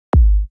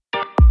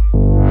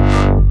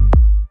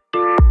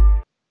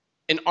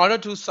order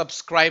to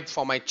subscribe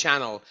for my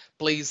channel,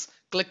 please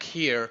click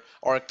here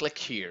or click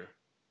here.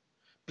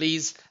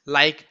 Please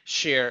like,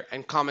 share,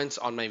 and comments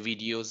on my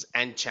videos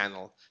and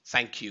channel.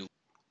 Thank you.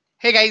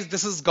 Hey guys,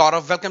 this is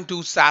Gaurav. Welcome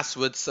to SaaS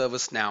with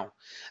ServiceNow.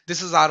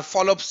 This is our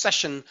follow-up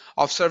session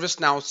of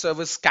ServiceNow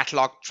Service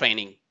Catalog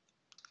Training.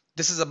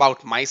 This is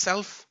about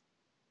myself.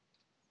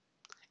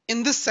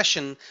 In this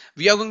session,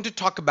 we are going to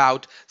talk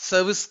about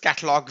Service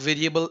Catalog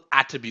variable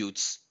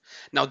attributes.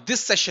 Now,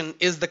 this session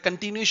is the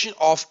continuation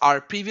of our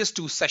previous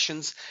two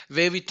sessions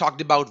where we talked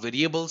about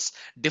variables,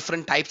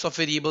 different types of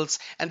variables,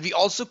 and we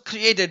also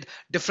created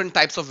different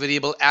types of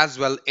variable as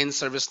well in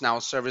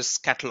ServiceNow Service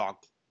Catalog.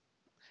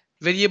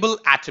 Variable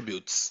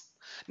attributes.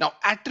 Now,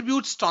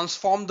 attributes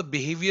transform the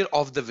behavior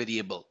of the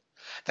variable.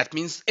 That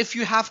means if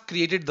you have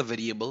created the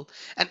variable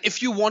and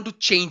if you want to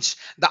change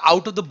the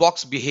out of the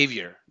box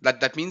behavior,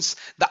 that means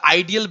the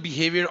ideal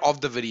behavior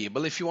of the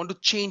variable, if you want to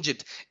change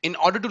it, in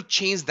order to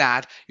change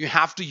that, you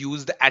have to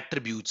use the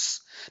attributes.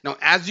 Now,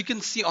 as you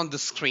can see on the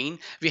screen,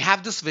 we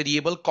have this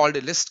variable called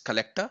a list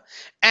collector,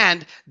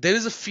 and there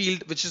is a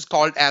field which is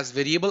called as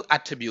variable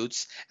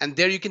attributes, and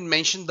there you can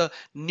mention the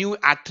new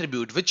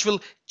attribute which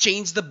will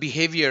change the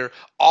behavior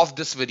of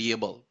this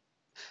variable.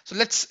 So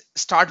let's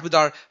start with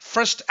our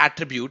first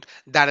attribute,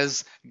 that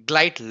is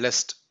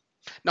GlideList.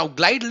 Now,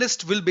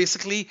 GlideList will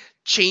basically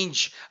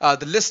change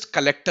the list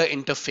collector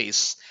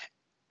interface.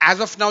 As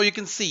of now, you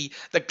can see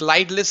the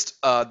GlideList,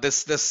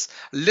 this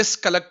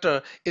list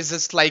collector is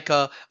just like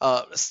a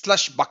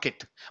slush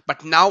bucket,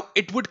 but now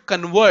it would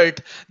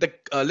convert the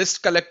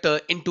list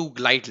collector into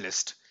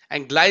GlideList.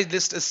 And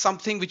GlideList is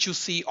something which you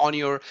see on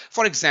your,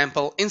 for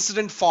example,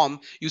 incident form.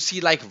 You see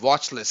like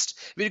watch list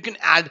where you can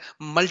add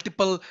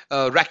multiple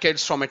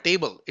records from a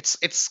table.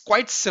 It's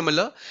quite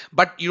similar,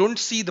 but you don't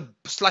see the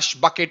slush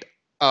bucket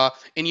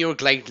in your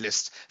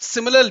GlideList.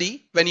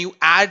 Similarly, when you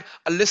add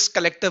a list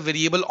collector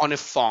variable on a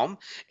form,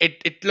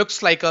 it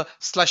looks like a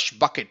slush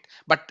bucket.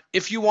 But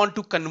if you want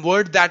to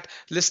convert that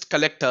list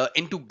collector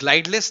into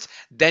GlideList,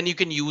 then you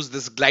can use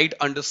this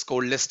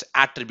GlideList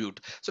attribute.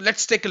 So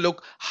let's take a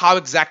look how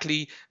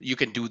exactly you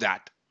can do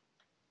that.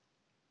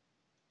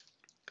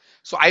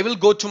 So I will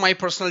go to my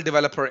personal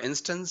developer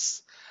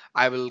instance.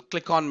 I will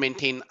click on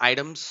maintain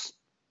items.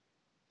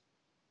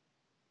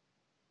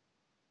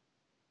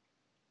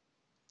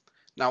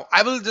 Now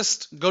I will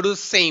just go to the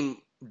same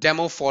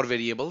demo for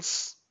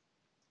variables.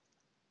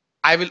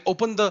 I will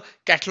open the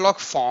catalog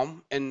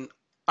form in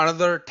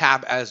another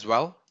tab as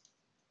well.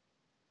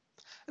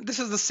 This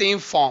is the same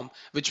form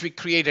which we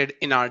created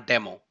in our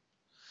demo.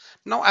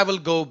 Now I will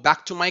go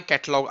back to my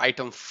catalog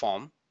item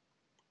form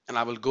and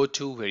I will go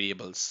to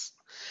variables.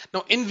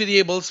 Now in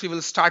variables, we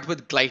will start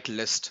with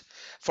GlideList.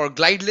 For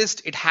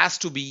GlideList, it has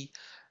to be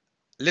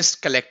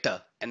list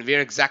collector, and where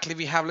exactly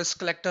we have list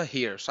collector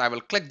here. So I will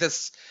click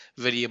this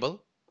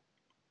variable.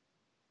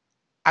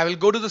 I will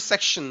go to the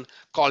section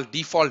called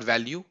default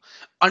value.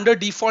 Under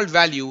default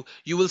value,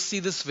 you will see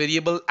this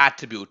variable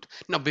attribute.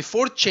 Now,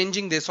 before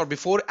changing this or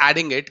before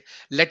adding it,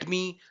 let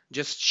me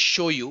just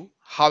show you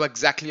how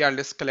exactly our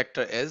list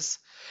collector is.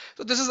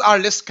 So this is our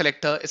list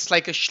collector. It's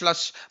like a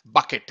slush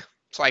bucket.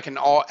 So I can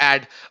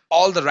add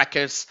all the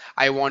records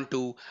I want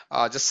to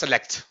just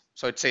select.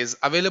 So it says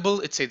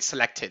available, it says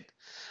selected.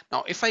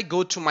 Now, if I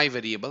go to my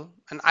variable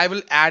and I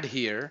will add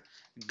here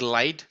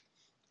GlideList.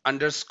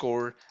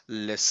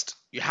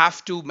 You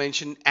have to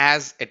mention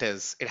as it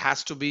is. It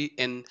has to be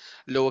in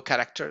lower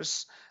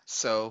characters.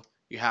 So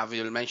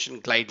you'll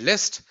mention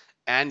GlideList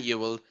and you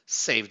will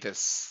save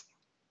this.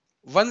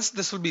 Once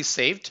this will be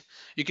saved,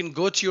 you can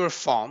go to your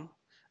form,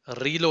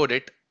 reload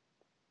it.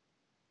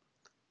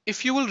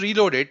 If you will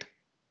reload it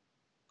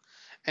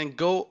and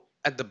go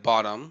at the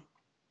bottom,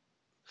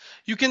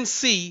 you can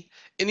see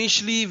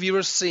initially we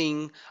were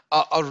seeing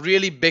a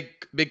really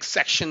big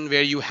section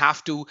where you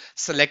have to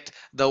select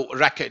the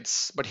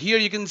records, but here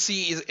you can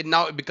see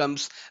now it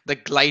becomes the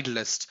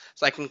GlideList.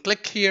 So I can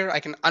click here, I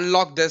can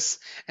unlock this,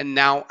 and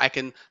now I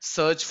can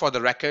search for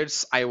the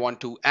records I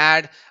want to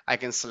add. I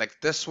can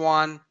select this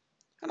one,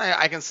 and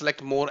I can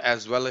select more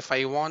as well if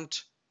I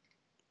want.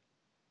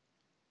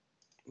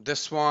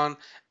 This one,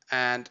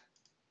 and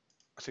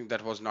I think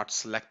that was not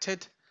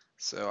selected,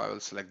 so I will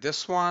select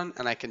this one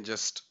and I can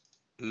just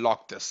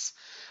lock this.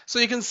 So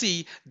you can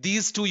see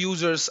these two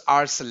users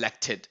are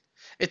selected.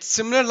 It's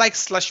similar like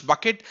slush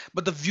bucket,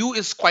 but the view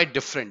is quite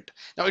different.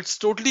 Now it's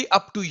totally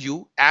up to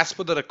you as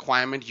per the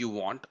requirement you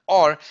want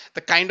or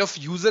the kind of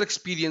user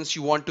experience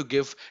you want to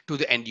give to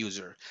the end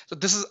user. So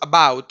this is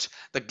about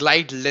the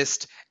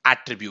GlideList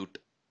attribute.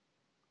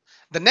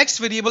 The next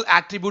variable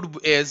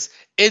attribute is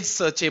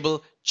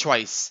Searchable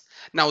Choice.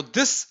 Now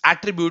this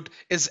attribute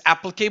is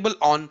applicable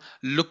on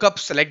lookup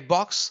select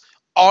box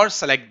or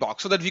select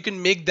box so that we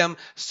can make them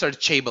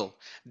searchable.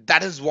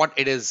 That is what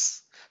it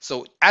is.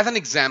 So as an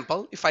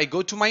example, if I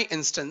go to my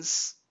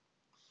instance,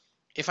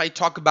 if I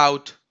talk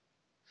about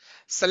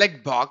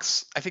select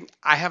box, I think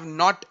I have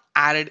not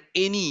added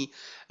any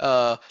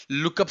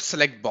lookup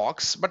select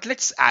box, but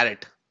let's add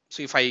it.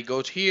 So if I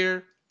go to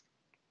here,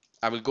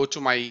 I will go to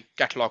my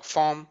catalog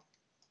form,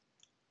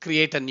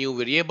 create a new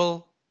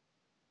variable.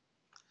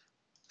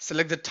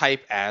 Select the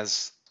type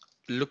as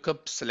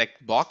lookup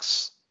select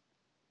box.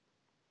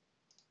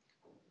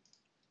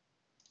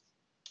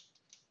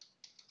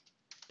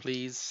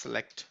 Please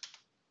select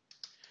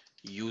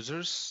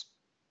users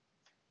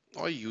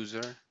or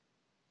user.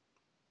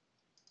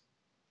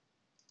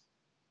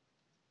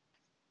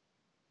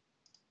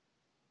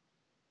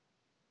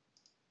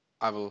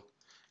 I will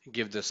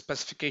give the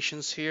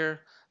specifications here,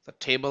 the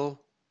table,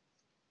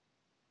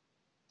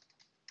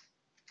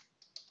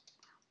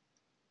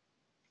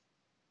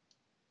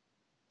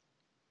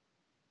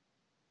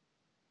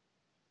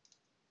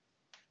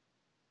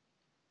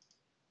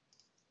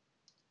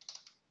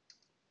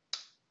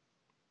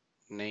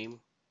 name,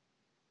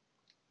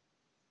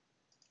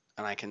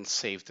 and I can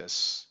save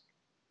this.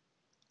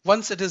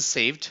 Once it is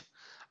saved,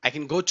 I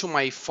can go to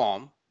my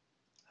form,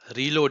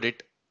 reload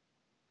it.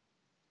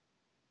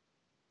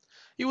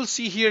 You will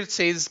see here it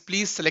says,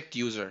 please select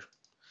user.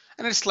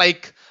 And it's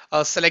like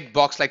a select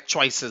box like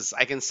choices.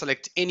 I can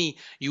select any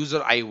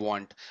user I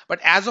want.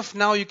 But as of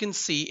now, you can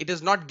see it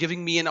is not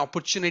giving me an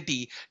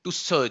opportunity to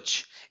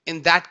search.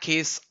 In that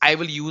case, I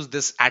will use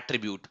this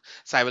attribute.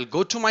 So I will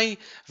go to my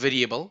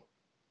variable.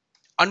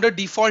 Under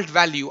default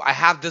value, I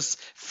have this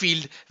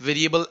field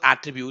variable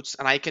attributes,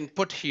 and I can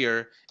put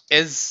here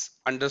is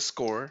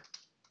underscore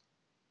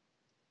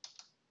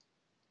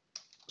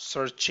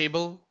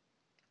searchable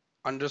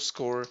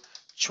underscore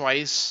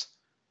choice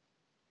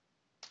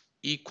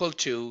equal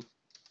to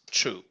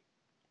true.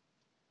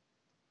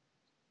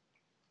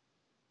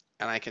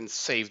 And I can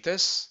save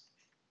this.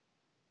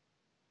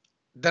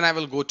 Then I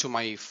will go to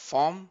my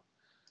form,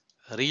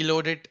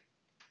 reload it.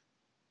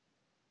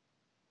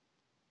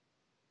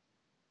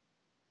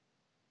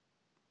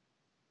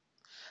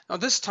 Now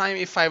this time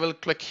if I will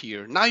click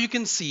here, now you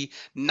can see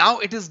now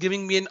it is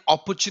giving me an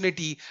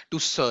opportunity to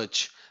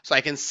search. So I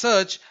can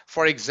search,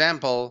 for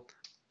example,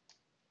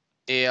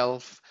 AL.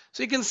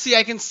 So you can see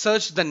I can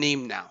search the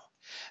name now.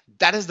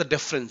 That is the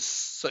difference.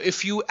 So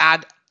if you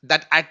add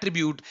that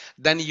attribute,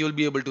 then you'll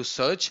be able to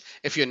search.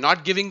 If you're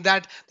not giving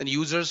that, then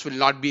users will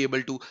not be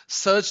able to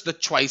search the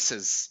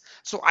choices.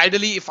 So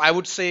ideally, if I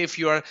would say, if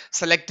you are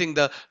selecting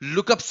the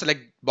lookup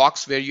select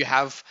box where you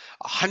have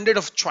 100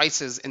 of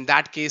choices, in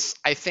that case,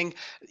 I think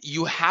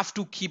you have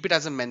to keep it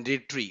as a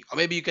mandatory, or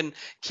maybe you can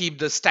keep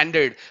the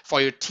standard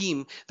for your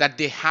team that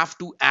they have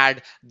to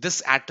add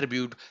this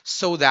attribute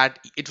so that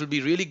it will be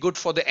really good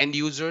for the end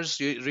users,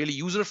 really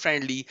user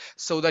friendly,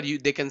 so that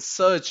they can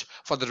search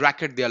for the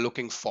record they are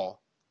looking for.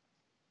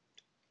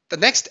 The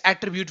next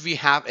attribute we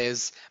have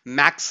is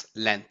max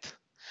length.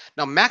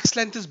 Now, max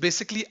length is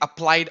basically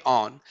applied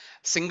on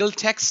single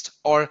text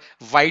or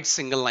wide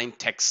single line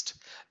text,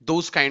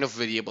 those kind of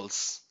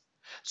variables.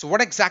 So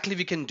what exactly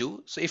we can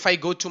do? So if I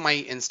go to my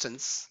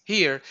instance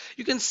here,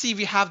 you can see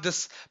we have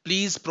this,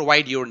 please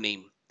provide your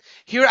name.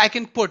 Here I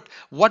can put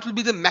what will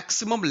be the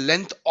maximum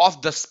length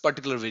of this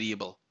particular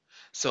variable.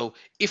 So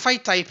if I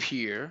type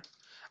here,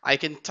 I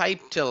can type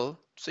till,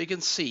 so you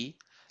can see,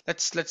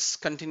 let's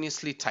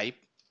continuously type.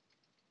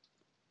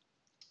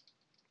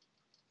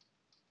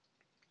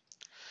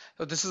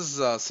 So this is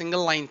a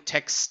single line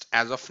text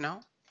as of now.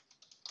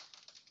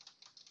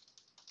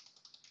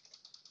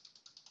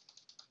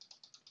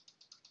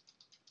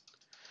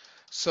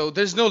 So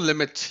there's no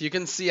limit. You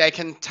can see I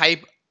can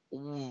type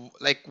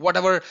like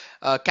whatever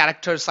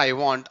characters I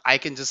want, I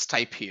can just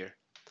type here.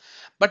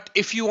 But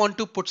if you want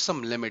to put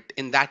some limit,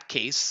 in that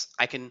case,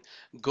 I can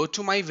go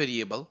to my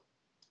variable.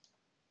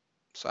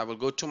 So I will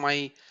go to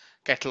my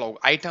catalog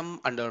item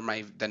under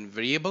my then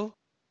variable.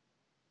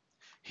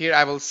 Here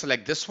I will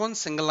select this one,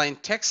 single line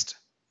text,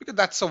 because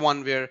that's the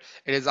one where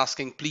it is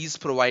asking, please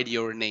provide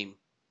your name.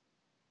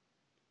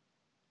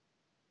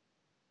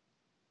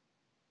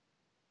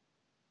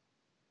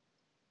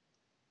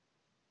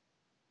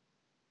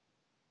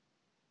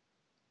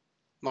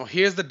 Now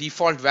here's the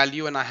default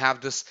value and I have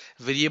this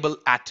variable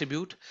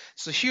attribute.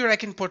 So here I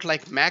can put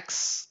like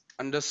max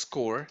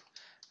underscore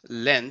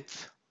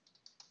length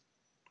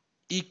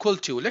equal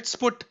to, let's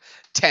put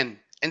 10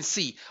 and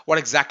see what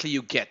exactly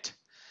you get.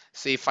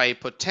 So if I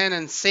put 10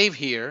 and save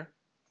here,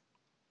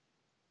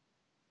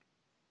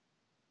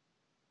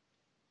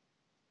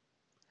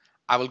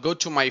 I will go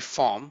to my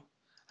form,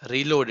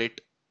 reload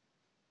it.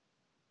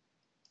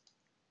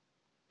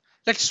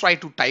 Let's try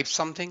to type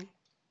something.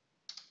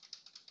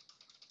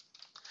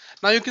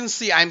 Now you can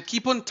see I'm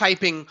keep on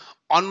typing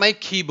on my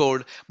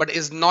keyboard, but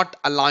is not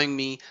allowing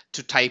me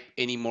to type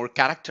any more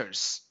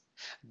characters.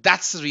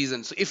 That's the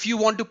reason. So if you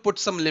want to put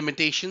some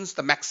limitations,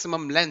 the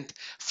maximum length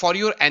for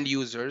your end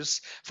users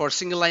for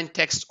single line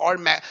text or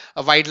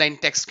a wide line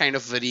text kind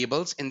of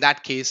variables, in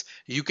that case,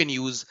 you can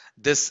use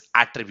this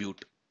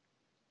attribute.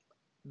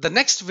 The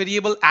next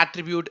variable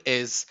attribute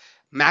is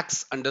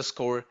max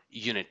underscore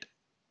unit.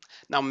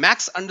 Now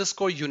max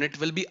underscore unit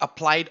will be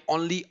applied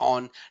only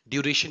on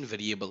duration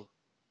variable.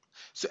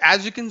 So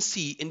as you can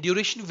see, in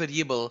duration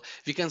variable,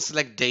 we can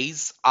select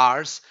days,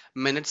 hours,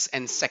 minutes,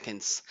 and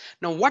seconds.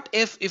 Now, what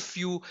if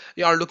you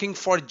are looking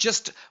for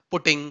just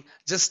putting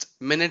just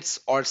minutes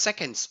or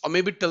seconds, or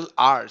maybe till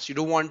hours? You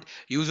don't want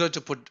user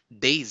to put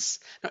days.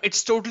 Now,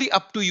 it's totally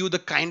up to you the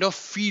kind of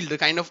field, the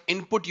kind of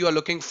input you are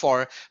looking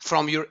for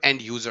from your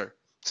end user.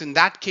 So in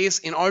that case,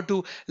 in order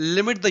to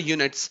limit the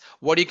units,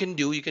 what you can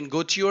do, you can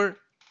go to your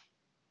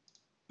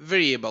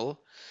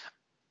variable,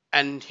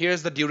 and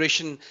here's the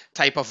duration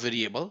type of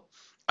variable.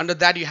 Under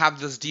that, you have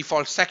this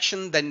default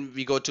section. Then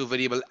we go to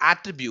variable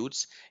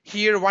attributes.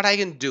 Here, what I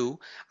can do,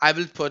 I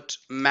will put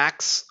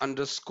max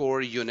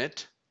underscore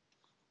unit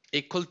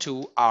equal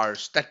to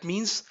hours. That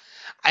means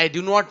I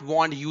do not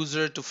want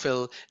user to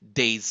fill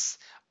days.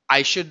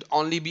 I should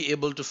only be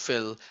able to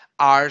fill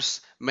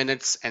hours,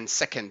 minutes, and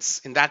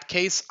seconds. In that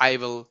case, I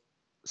will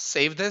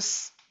save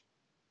this.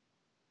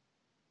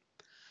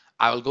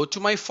 I will go to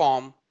my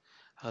form,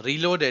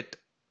 reload it,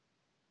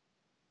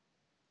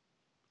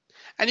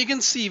 and you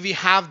can see we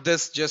have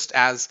this just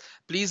as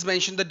please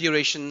mention the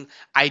duration.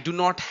 I do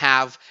not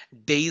have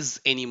days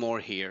anymore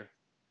here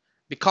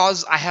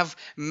because I have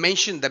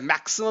mentioned the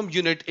maximum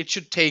unit it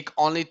should take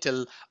only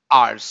till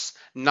hours,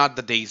 not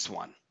the days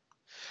one.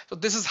 So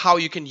this is how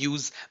you can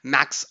use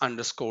max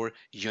underscore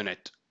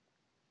unit.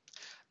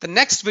 The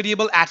next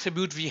variable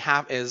attribute we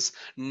have is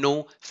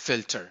no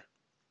filter.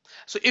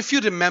 So if you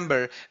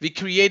remember, we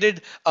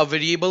created a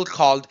variable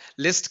called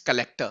list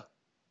collector.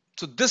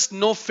 So this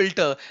no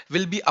filter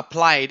will be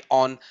applied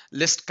on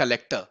list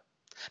collector.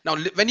 Now,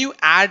 when you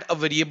add a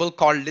variable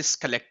called list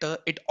collector,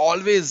 it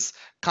always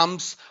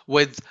comes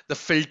with the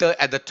filter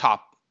at the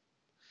top.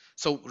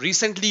 So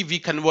recently we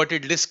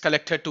converted list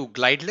collector to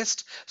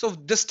GlideList. So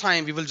this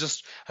time we will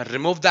just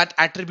remove that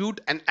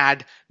attribute and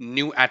add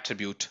new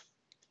attribute.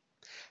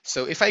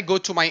 So if I go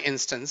to my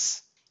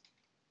instance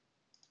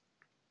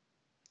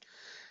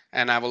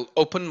and I will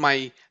open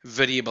my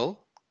variable.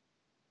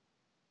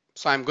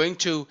 So I'm going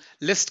to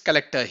list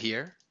collector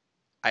here.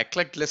 I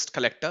click list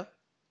collector.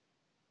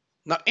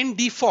 Now in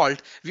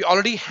default, we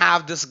already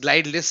have this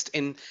glide list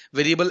in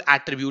variable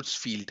attributes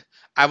field.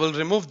 I will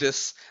remove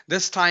this.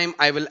 This time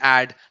I will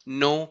add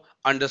no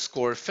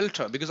underscore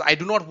filter because I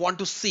do not want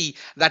to see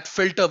that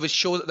filter which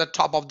shows at the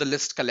top of the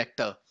list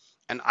collector.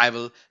 And I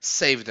will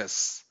save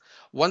this.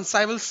 Once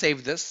I will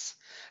save this,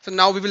 so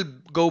now we will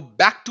go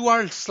back to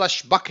our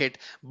slush bucket,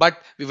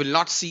 but we will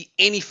not see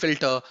any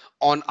filter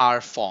on our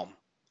form.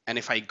 And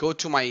if I go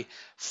to my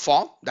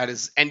form, that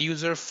is end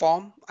user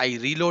form, I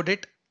reload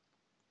it.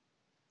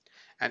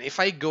 And if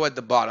I go at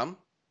the bottom,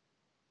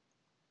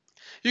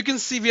 you can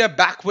see we are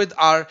back with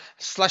our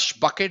slush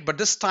bucket, but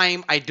this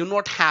time I do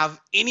not have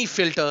any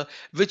filter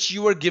which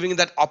you are giving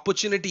that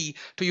opportunity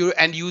to your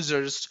end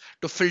users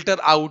to filter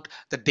out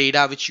the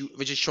data which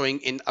is showing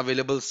in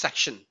available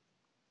section.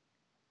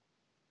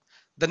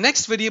 The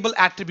next variable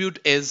attribute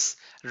is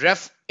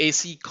ref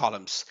AC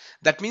columns.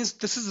 That means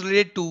this is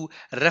related to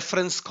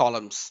reference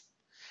columns.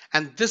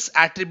 And this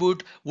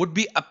attribute would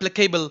be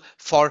applicable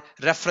for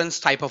reference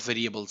type of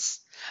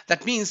variables.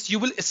 That means you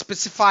will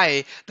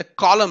specify the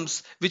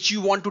columns which you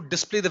want to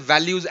display the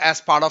values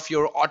as part of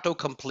your auto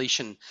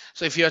completion.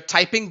 So if you're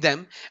typing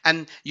them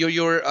and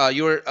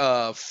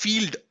your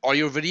field or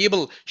your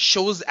variable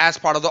shows as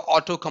part of the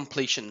auto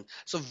completion.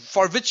 So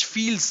for which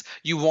fields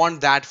you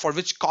want that, for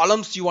which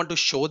columns you want to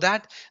show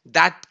that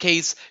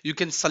case you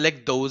can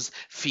select those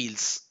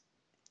fields.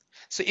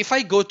 So if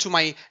I go to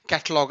my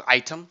catalog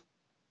item,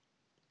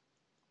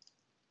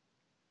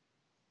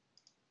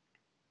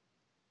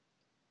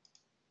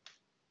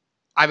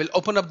 I will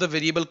open up the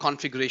variable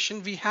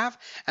configuration we have,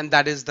 and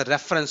that is the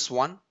reference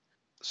one.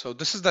 So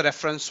this is the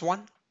reference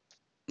one.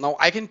 Now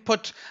I can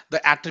put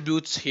the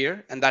attributes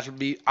here, and that will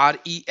be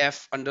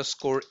ref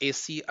underscore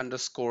AC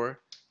underscore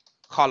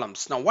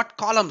columns. Now what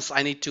columns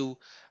I need to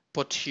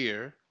put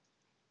here?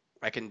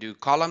 I can do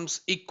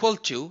columns equal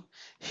to.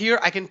 Here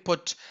I can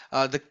put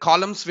the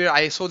columns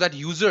where so that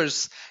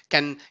users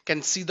can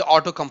see the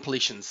auto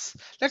completions.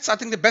 I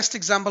think the best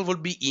example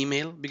would be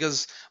email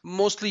because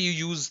mostly you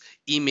use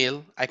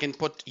email. I can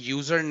put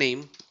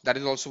username. That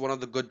is also one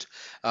of the good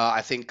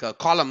I think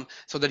column,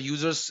 so that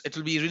users, it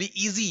will be really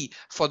easy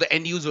for the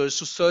end users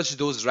to search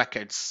those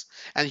records.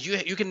 And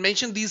you can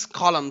mention these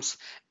columns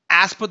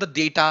as per the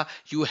data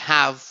you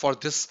have for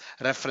this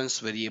reference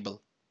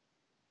variable.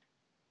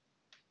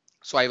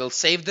 So I will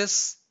save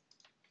this.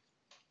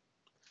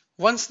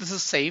 Once this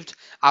is saved,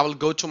 I will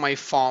go to my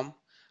form,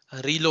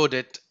 reload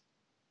it.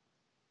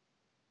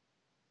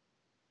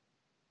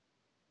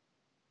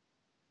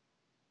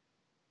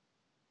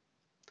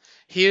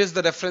 Here is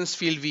the reference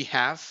field we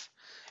have.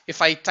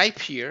 If I type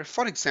here,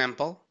 for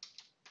example,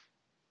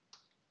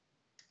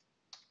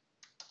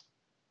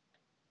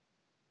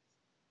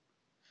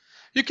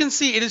 you can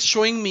see it is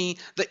showing me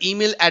the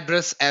email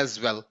address as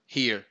well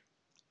here,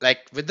 like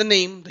with the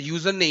name, the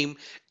username,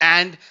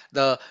 and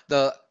the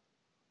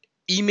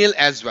email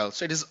as well.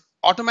 So it is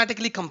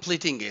automatically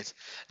completing it.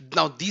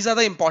 Now these are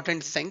the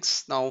important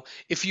things. Now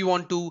if you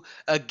want to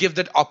give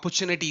that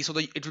opportunity so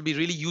that it will be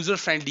really user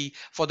friendly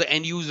for the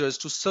end users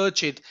to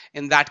search it,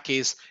 in that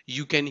case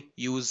you can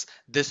use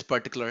this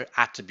particular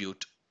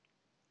attribute.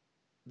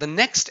 The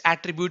next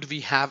attribute we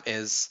have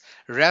is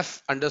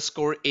ref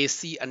underscore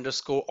AC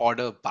underscore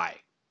order by.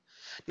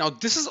 Now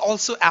this is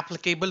also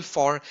applicable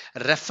for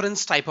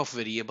reference type of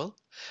variable,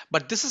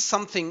 but this is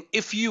something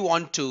if you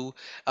want to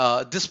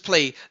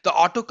display the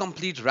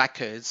autocomplete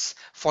records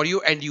for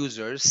your end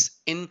users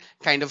in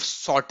kind of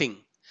sorting.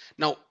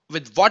 Now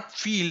with what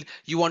field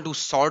you want to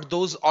sort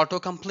those auto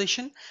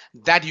completion,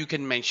 that you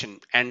can mention,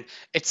 and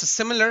it's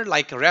similar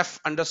like ref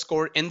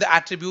underscore. In the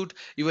attribute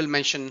you will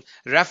mention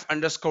ref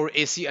underscore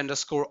AC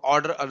underscore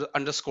order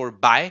underscore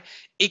by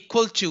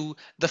equal to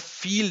the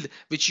field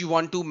which you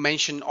want to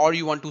mention or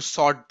you want to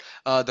sort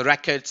the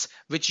records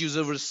which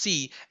user will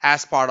see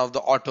as part of the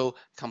auto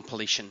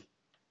completion.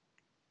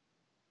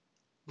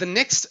 The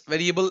next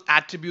variable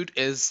attribute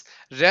is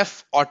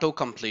ref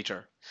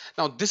autocompleter.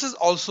 Now this is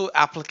also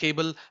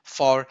applicable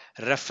for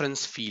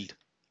reference field.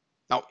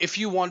 Now if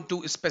you want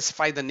to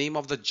specify the name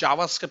of the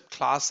JavaScript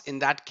class, in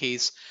that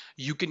case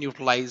you can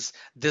utilize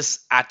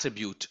this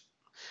attribute.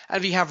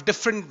 And we have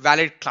different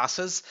valid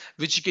classes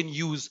which you can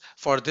use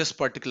for this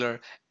particular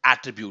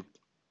attribute.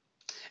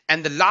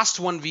 And the last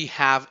one we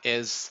have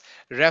is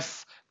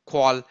ref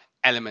qual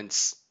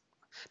elements.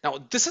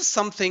 Now this is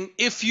something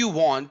if you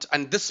want,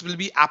 and this will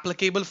be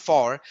applicable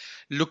for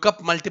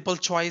lookup multiple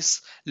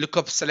choice,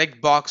 lookup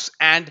select box,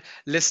 and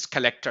list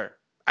collector.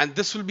 And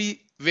this will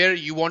be where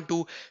you want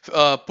to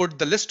put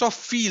the list of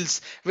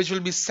fields which will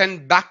be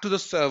sent back to the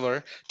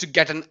server to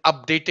get an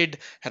updated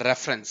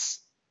reference.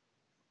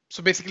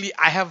 So basically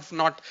I have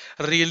not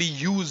really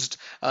used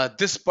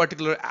this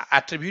particular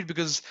attribute,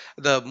 because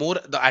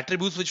the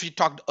attributes which we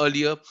talked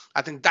earlier,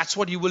 I think that's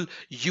what you will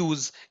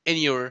use in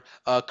your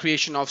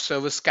creation of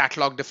service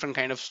catalog, different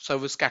kind of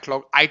service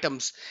catalog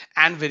items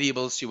and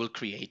variables you will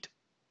create.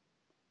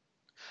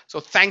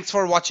 So thanks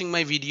for watching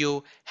my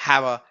video.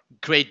 Have a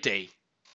great day.